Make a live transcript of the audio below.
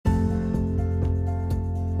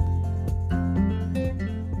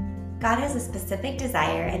God has a specific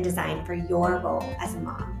desire and design for your role as a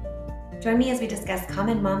mom. Join me as we discuss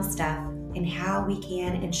common mom stuff and how we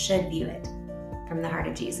can and should view it from the heart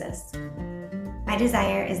of Jesus. My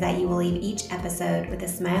desire is that you will leave each episode with a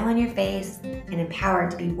smile on your face and empowered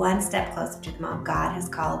to be one step closer to the mom God has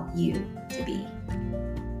called you to be.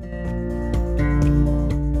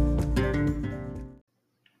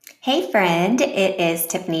 Hey friend, it is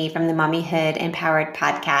Tiffany from the Mommyhood Empowered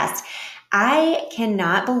podcast. I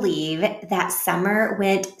cannot believe that summer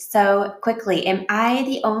went so quickly. Am I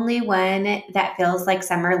the only one that feels like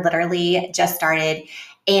summer literally just started?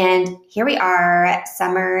 And here we are.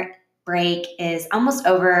 Summer break is almost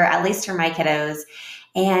over, at least for my kiddos,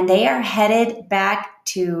 and they are headed back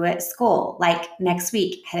to school, like next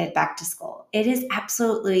week, headed back to school. It is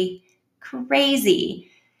absolutely crazy.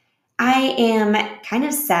 I am kind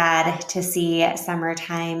of sad to see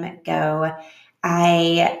summertime go.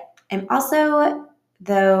 I am also,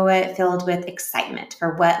 though, filled with excitement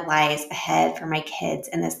for what lies ahead for my kids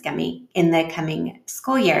in the coming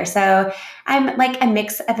school year. So I'm like a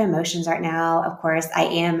mix of emotions right now. Of course, I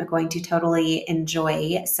am going to totally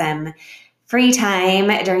enjoy some free time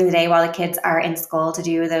during the day while the kids are in school to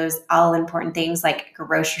do those all important things like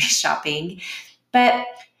grocery shopping. But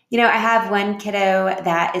I have one kiddo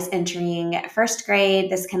that is entering first grade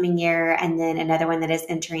this coming year, and then another one that is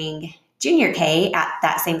entering junior K at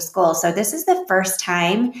that same school. So this is the first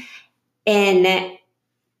time in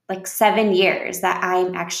like 7 years that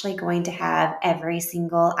I'm actually going to have every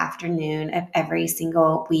single afternoon of every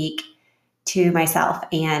single week to myself.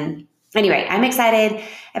 And anyway, I'm excited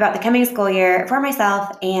about the coming school year for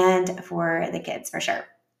myself and for the kids for sure.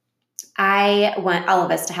 I want all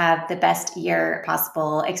of us to have the best year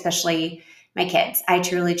possible, especially my kids. I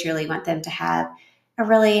truly, truly want them to have a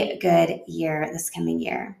really good year this coming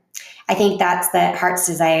year. I think that's the heart's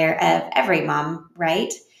desire of every mom,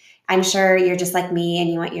 right? I'm sure you're just like me and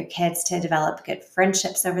you want your kids to develop good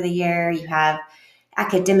friendships over the year. You have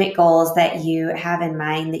academic goals that you have in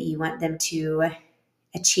mind that you want them to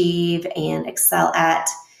achieve and excel at.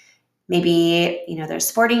 Maybe, there's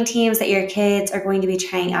sporting teams that your kids are going to be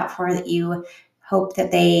trying out for that you hope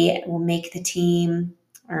that they will make the team,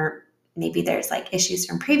 or maybe there's like issues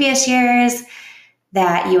from previous years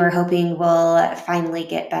that you are hoping will finally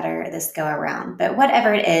get better this go around. But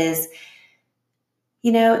whatever it is,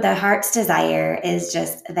 the heart's desire is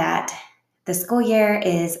just that the school year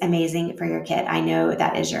is amazing for your kid. I know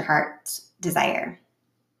that is your heart's desire.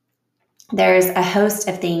 There's a host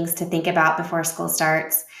of things to think about before school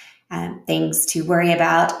starts. Things to worry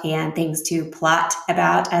about and things to plot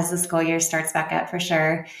about as the school year starts back up for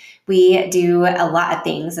sure. We do a lot of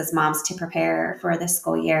things as moms to prepare for the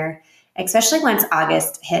school year, especially once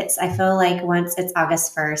August hits. I feel like once it's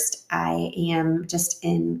August 1st, I am just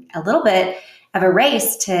in a little bit of a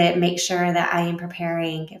race to make sure that I am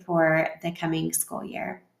preparing for the coming school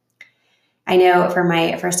year. I know for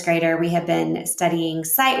my first grader, we have been studying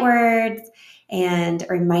sight words and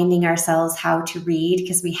reminding ourselves how to read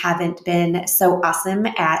because we haven't been so awesome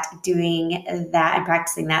at doing that and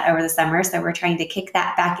practicing that over the summer. So we're trying to kick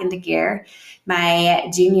that back into gear. My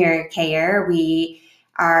junior K-er, we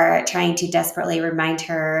are trying to desperately remind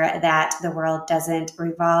her that the world doesn't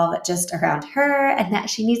revolve just around her and that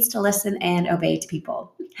she needs to listen and obey to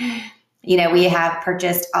people. We have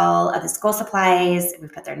purchased all of the school supplies.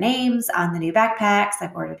 We've put their names on the new backpacks.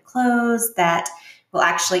 I've ordered clothes that will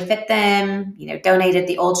actually fit them, donated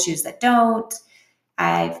the old shoes that don't.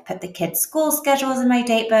 I've put the kids' school schedules in my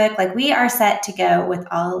date book. Like we are set to go with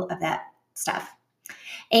all of that stuff.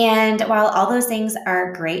 And while all those things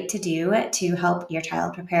are great to do to help your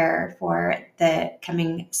child prepare for the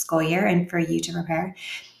coming school year and for you to prepare,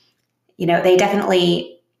 they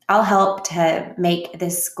definitely all help to make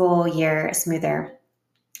this school year smoother.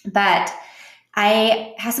 But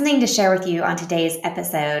I have something to share with you on today's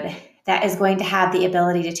episode that is going to have the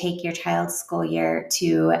ability to take your child's school year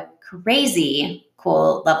to crazy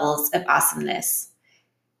cool levels of awesomeness.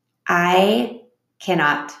 I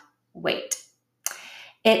cannot wait.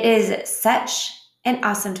 It is such an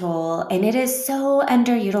awesome tool, and it is so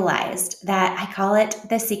underutilized that I call it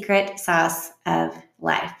the secret sauce of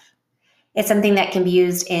life. It's something that can be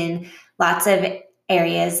used in lots of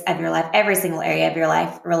areas of your life, every single area of your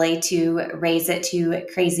life, really, to raise it to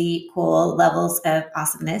crazy, cool levels of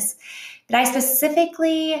awesomeness. But I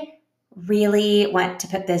specifically really want to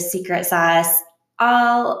put this secret sauce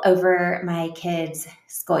all over my kids'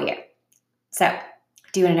 school year. So,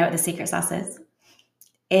 do you want to know what the secret sauce is?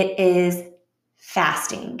 It is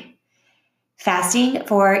fasting. Fasting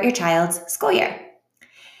for your child's school year.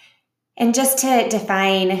 And just to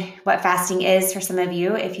define what fasting is for some of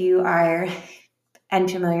you, if you are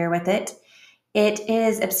unfamiliar with it, it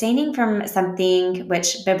is abstaining from something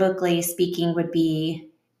which, biblically speaking, would be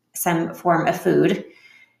some form of food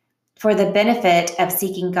for the benefit of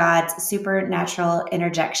seeking God's supernatural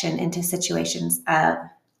interjection into situations of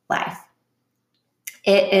life.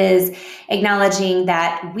 It is acknowledging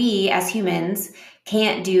that we as humans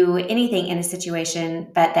can't do anything in a situation,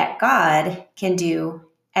 but that God can do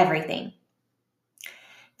everything.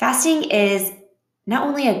 Fasting is not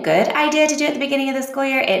only a good idea to do at the beginning of the school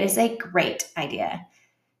year, it is a great idea.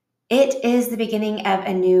 It is the beginning of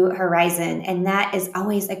a new horizon, and that is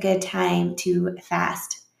always a good time to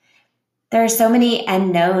fast. There are so many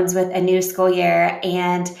unknowns with a new school year,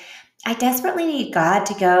 and I desperately need God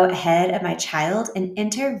to go ahead of my child and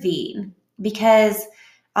intervene because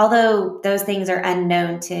although those things are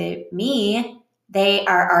unknown to me, they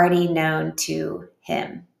are already known to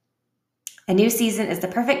Him. A new season is the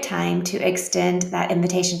perfect time to extend that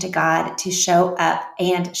invitation to God to show up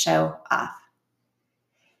and show off.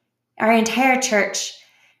 Our entire church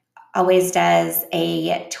always does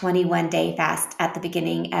a 21-day fast at the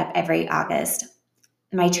beginning of every August.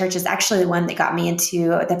 My church is actually the one that got me into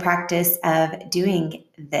the practice of doing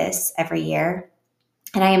this every year.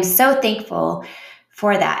 And I am so thankful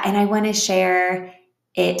for that. And I want to share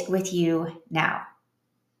it with you now.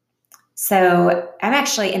 So I'm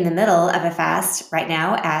actually in the middle of a fast right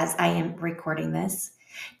now as I am recording this.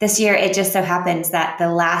 This year, it just so happens that the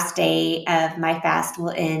last day of my fast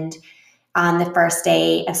will end on the first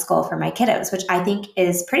day of school for my kiddos, which I think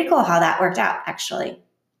is pretty cool how that worked out, actually.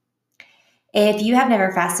 If you have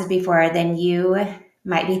never fasted before, then you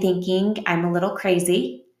might be thinking, I'm a little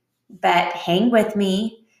crazy, but hang with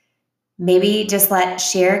me. Maybe just let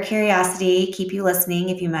sheer curiosity keep you listening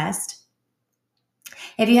if you must.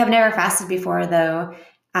 If you have never fasted before, though,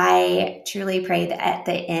 I truly pray that at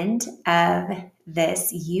the end of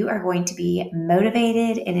this, you are going to be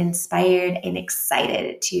motivated and inspired and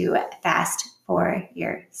excited to fast for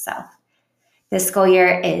yourself. This school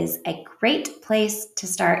year is a great place to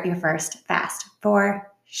start your first fast,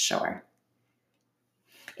 for sure.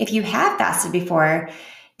 If you have fasted before,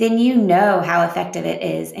 then you know how effective it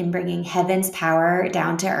is in bringing heaven's power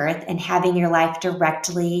down to earth and having your life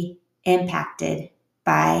directly impacted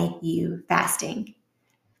by you fasting.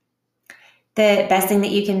 The best thing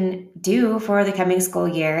that you can do for the coming school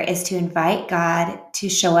year is to invite God to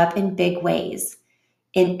show up in big ways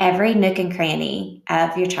in every nook and cranny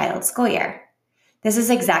of your child's school year. This is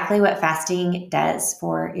exactly what fasting does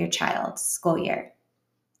for your child's school year.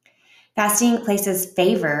 Fasting places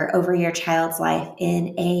favor over your child's life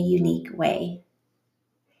in a unique way.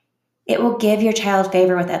 It will give your child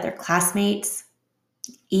favor with other classmates,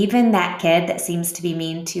 even that kid that seems to be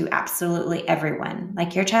mean to absolutely everyone.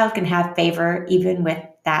 Like your child can have favor even with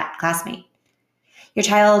that classmate. Your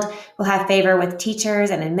child will have favor with teachers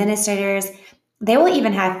and administrators. They will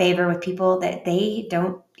even have favor with people that they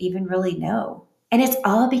don't even really know. And it's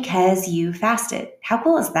all because you fasted. How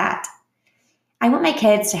cool is that? I want my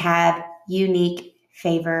kids to have unique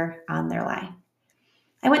favor on their life.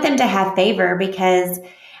 I want them to have favor because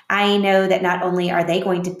I know that not only are they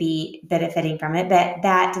going to be benefiting from it, but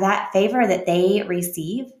that favor that they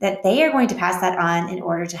receive, that they are going to pass that on in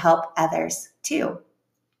order to help others too.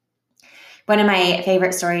 One of my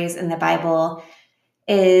favorite stories in the Bible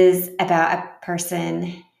is about a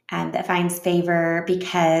person that finds favor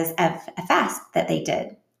because of a fast that they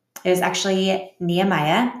did. It was actually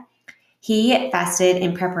Nehemiah. He fasted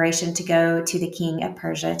in preparation to go to the king of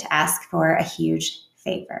Persia to ask for a huge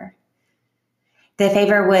favor. The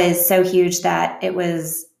favor was so huge that it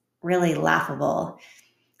was really laughable,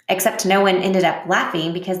 except no one ended up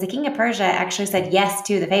laughing because the king of Persia actually said yes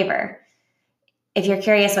to the favor. If you're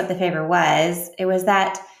curious what the favor was, it was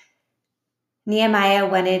that Nehemiah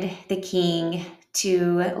wanted the king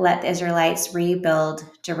to let the Israelites rebuild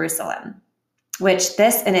Jerusalem, which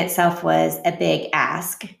this in itself was a big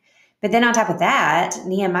ask. But then on top of that,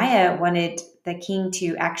 Nehemiah wanted the king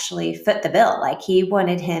to actually foot the bill. Like he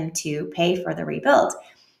wanted him to pay for the rebuild.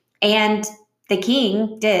 And the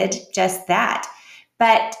king did just that.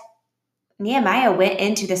 But Nehemiah went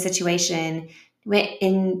into the situation, went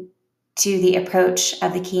into the approach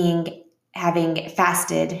of the king having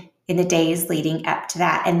fasted in the days leading up to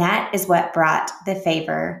that. And that is what brought the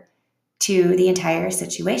favor to the entire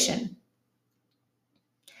situation.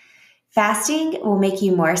 Fasting will make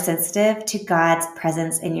you more sensitive to God's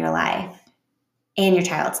presence in your life and your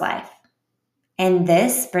child's life. And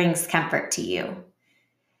this brings comfort to you.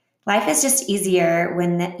 Life is just easier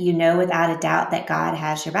when you know without a doubt that God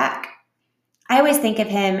has your back. I always think of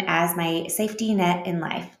him as my safety net in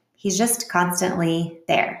life. He's just constantly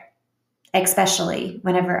there, especially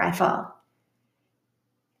whenever I fall.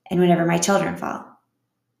 and whenever my children fall.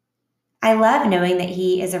 I love knowing that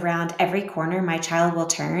He is around every corner my child will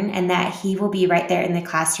turn and that He will be right there in the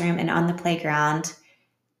classroom and on the playground,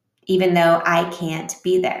 even though I can't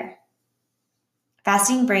be there.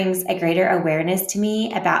 Fasting brings a greater awareness to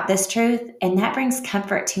me about this truth, and that brings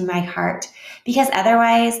comfort to my heart because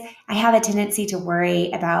otherwise I have a tendency to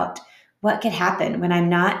worry about what could happen when I'm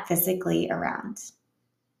not physically around.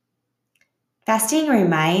 Fasting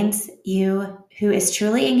reminds you who is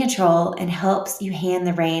truly in control and helps you hand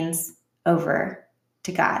the reins over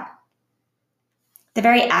to God. The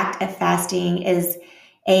very act of fasting is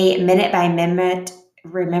a minute by minute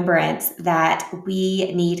remembrance that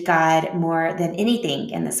we need God more than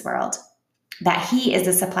anything in this world, that He is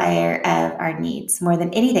the supplier of our needs more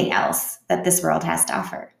than anything else that this world has to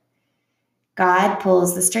offer. God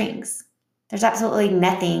pulls the strings. There's absolutely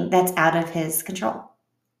nothing that's out of His control.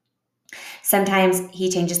 Sometimes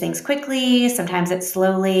He changes things quickly, sometimes it's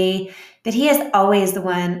slowly, but He is always the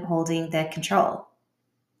one holding the control.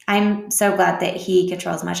 I'm so glad that He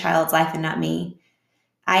controls my child's life and not me.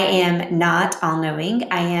 I am not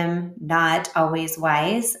all-knowing. I am not always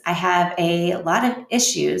wise. I have a lot of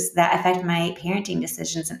issues that affect my parenting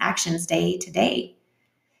decisions and actions day to day.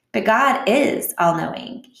 But God is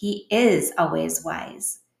all-knowing. He is always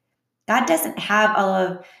wise. God doesn't have all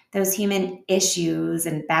of those human issues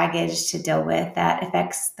and baggage to deal with that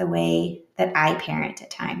affects the way that I parent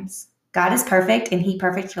at times. God is perfect and He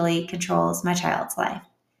perfectly controls my child's life.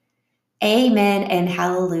 Amen and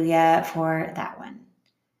hallelujah for that one.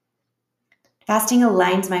 Fasting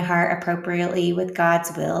aligns my heart appropriately with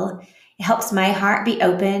God's will. It helps my heart be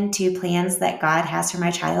open to plans that God has for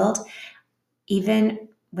my child, even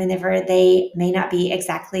whenever they may not be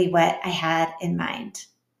exactly what I had in mind.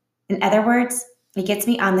 In other words, it gets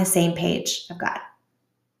me on the same page of God.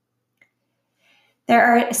 There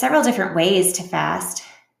are several different ways to fast.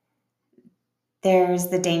 There's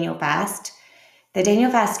the Daniel fast. The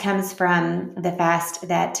Daniel fast comes from the fast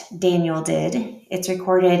that Daniel did. It's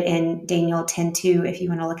recorded in Daniel 10:2 if you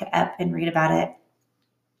want to look it up and read about it.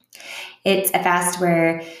 It's a fast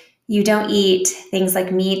where you don't eat things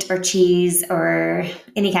like meat or cheese or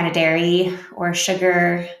any kind of dairy or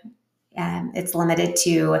sugar. It's limited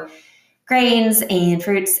to grains and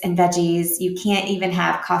fruits and veggies. You can't even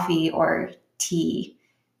have coffee or tea,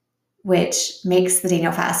 which makes the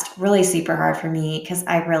Daniel fast really super hard for me because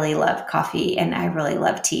I really love coffee and I really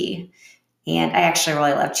love tea. And I actually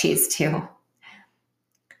really love cheese too.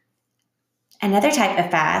 Another type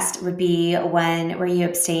of fast would be one where you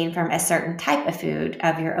abstain from a certain type of food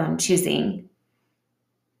of your own choosing.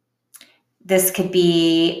 This could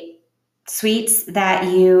be sweets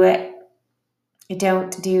that you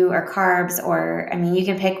don't do or carbs, or you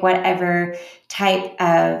can pick whatever type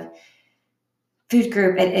of food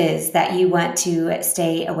group it is that you want to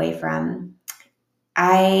stay away from.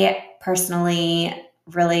 I personally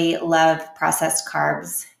really love processed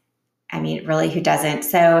carbs. Really, who doesn't?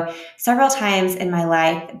 So several times in my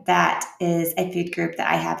life, that is a food group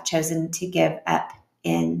that I have chosen to give up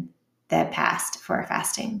in the past for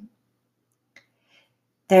fasting.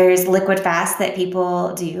 There's liquid fast that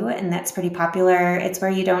people do, and that's pretty popular. It's where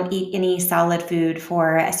you don't eat any solid food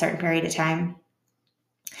for a certain period of time.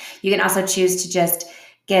 You can also choose to just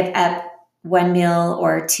give up one meal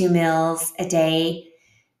or 2 meals a day.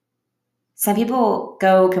 Some people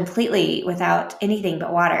go completely without anything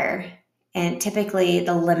but water. And typically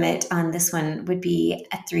the limit on this one would be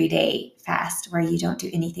a 3-day fast where you don't do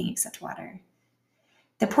anything except water.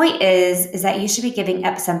 The point is that you should be giving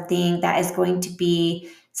up something that is going to be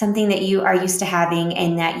something that you are used to having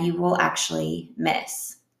and that you will actually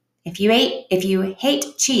miss. If you hate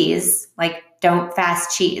cheese, don't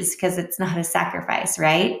fast cheese because it's not a sacrifice,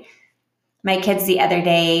 right? My kids the other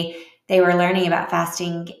day, they were learning about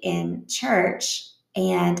fasting in church,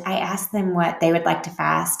 and I asked them what they would like to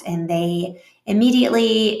fast, and they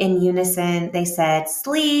immediately in unison, they said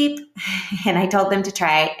sleep. And I told them to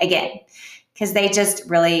try again because they just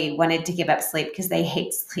really wanted to give up sleep because they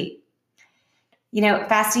hate sleep.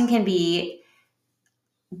 Fasting can be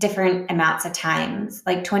different amounts of times.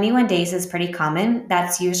 21 days is pretty common.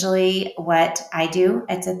 That's usually what I do.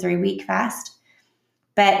 It's a 3-week fast,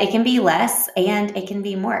 but it can be less and it can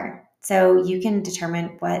be more. So you can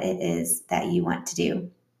determine what it is that you want to do.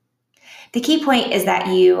 The key point is that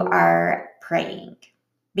you are praying,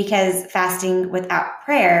 because fasting without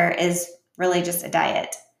prayer is really just a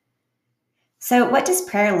diet. So what does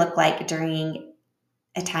prayer look like during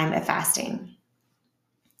a time of fasting?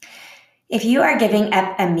 If you are giving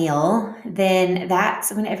up a meal, then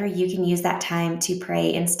that's whenever you can use that time to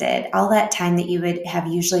pray instead. All that time that you would have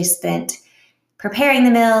usually spent preparing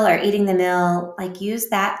the meal or eating the meal, like use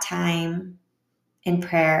that time in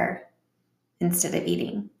prayer instead of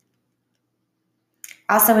eating.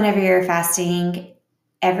 Also, whenever you're fasting,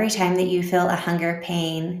 every time that you feel a hunger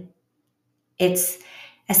pain, it's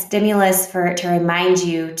a stimulus to remind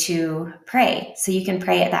you to pray. So you can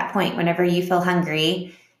pray at that point. Whenever you feel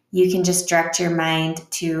hungry, you can just direct your mind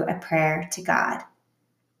to a prayer to God.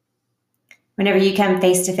 Whenever you come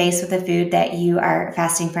face to face with a food that you are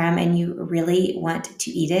fasting from and you really want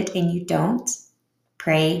to eat it and you don't,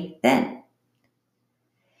 pray then.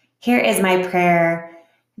 Here is my prayer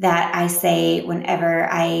that I say whenever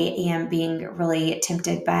I am being really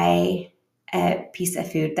tempted by a piece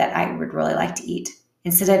of food that I would really like to eat.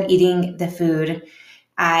 Instead of eating the food,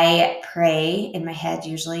 I pray in my head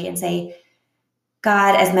usually and say,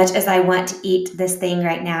 God, as much as I want to eat this thing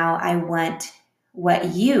right now, I want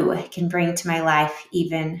what you can bring to my life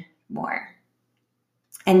even more.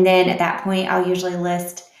 And then at that point, I'll usually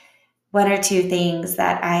list one or two things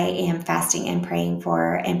that I am fasting and praying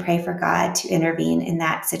for, and pray for God to intervene in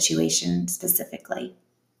that situation specifically.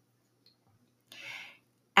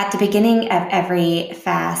 At the beginning of every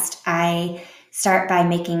fast, I start by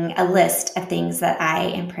making a list of things that I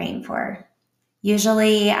am praying for.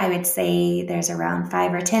 Usually, I would say there's around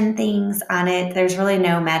 5 or 10 things on it. There's really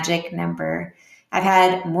no magic number. I've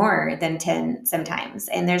had more than 10 sometimes,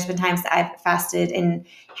 and there's been times that I've fasted and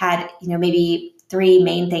had, maybe 3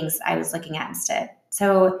 main things I was looking at instead.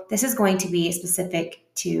 So this is going to be specific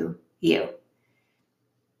to you.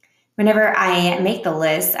 Whenever I make the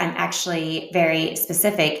list, I'm actually very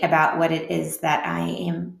specific about what it is that I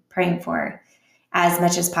am praying for. As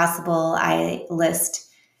much as possible, I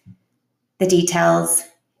list the details,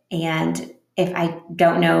 and if I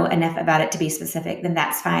don't know enough about it to be specific, then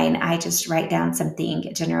that's fine. I just write down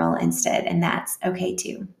something general instead, and that's okay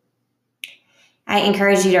too. I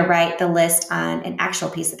encourage you to write the list on an actual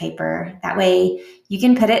piece of paper. That way you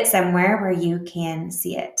can put it somewhere where you can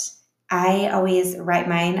see it. I always write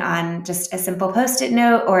mine on just a simple Post-it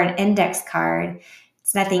note or an index card.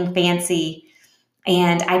 It's nothing fancy.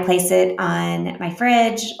 And I place it on my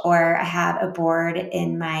fridge, or I have a board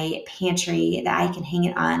in my pantry that I can hang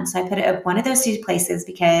it on. So I put it at one of those 2 places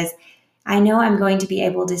because I know I'm going to be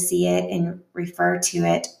able to see it and refer to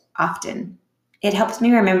it often. It helps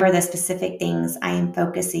me remember the specific things I am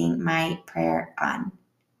focusing my prayer on.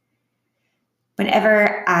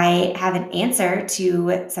 Whenever I have an answer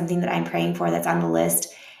to something that I'm praying for that's on the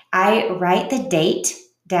list, I write the date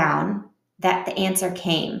down that the answer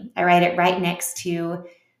came. I write it right next to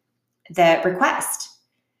the request.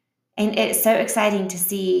 And it's so exciting to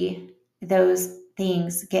see those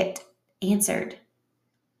things get answered.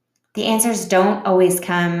 The answers don't always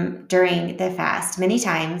come during the fast. Many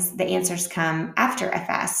times the answers come after a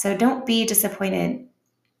fast. So don't be disappointed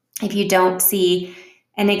if you don't see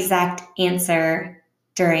an exact answer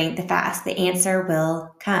during the fast. The answer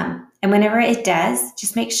will come. And whenever it does,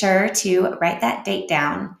 just make sure to write that date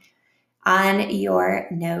down on your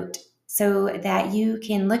note so that you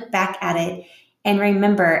can look back at it and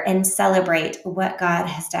remember and celebrate what God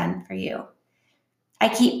has done for you. I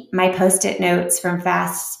keep my Post-it notes from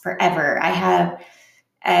fasts forever. I have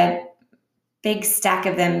a big stack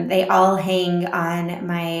of them. They all hang on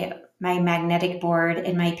my magnetic board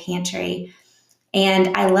in my pantry.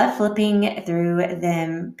 And I love flipping through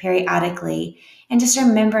them periodically and just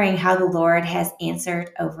remembering how the Lord has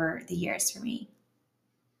answered over the years for me.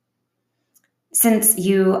 Since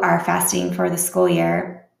you are fasting for the school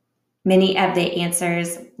year, many of the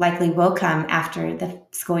answers likely will come after the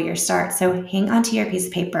school year starts. So hang on to your piece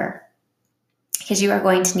of paper because you are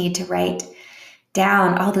going to need to write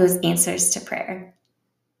down all those answers to prayer.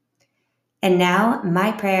 And now,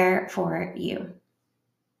 my prayer for you.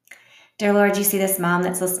 Dear Lord, you see this mom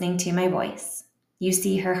that's listening to my voice. You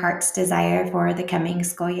see her heart's desire for the coming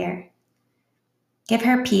school year. Give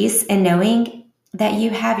her peace in knowing that you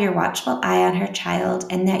have your watchful eye on her child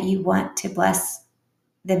and that you want to bless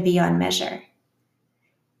them beyond measure.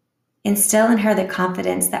 Instill in her the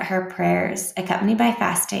confidence that her prayers, accompanied by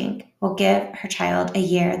fasting, will give her child a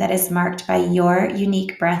year that is marked by your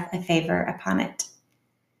unique breath of favor upon it.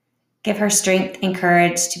 Give her strength and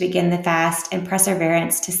courage to begin the fast and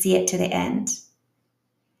perseverance to see it to the end.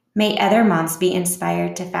 May other moms be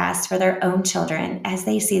inspired to fast for their own children as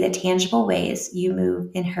they see the tangible ways you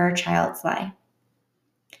move in her child's life.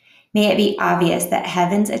 May it be obvious that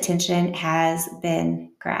heaven's attention has been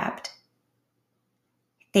grabbed.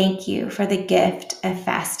 Thank you for the gift of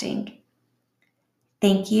fasting.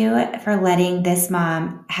 Thank you for letting this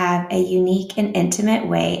mom have a unique and intimate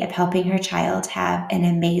way of helping her child have an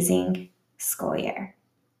amazing school year.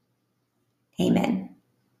 Amen.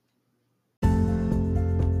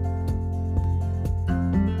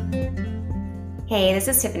 Hey, this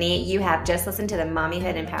is Tiffany. You have just listened to the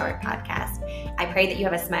Mommyhood Empowered podcast. I pray that you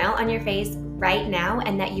have a smile on your face right now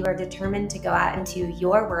and that you are determined to go out into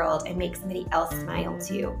your world and make somebody else smile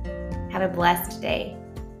too. Have a blessed day.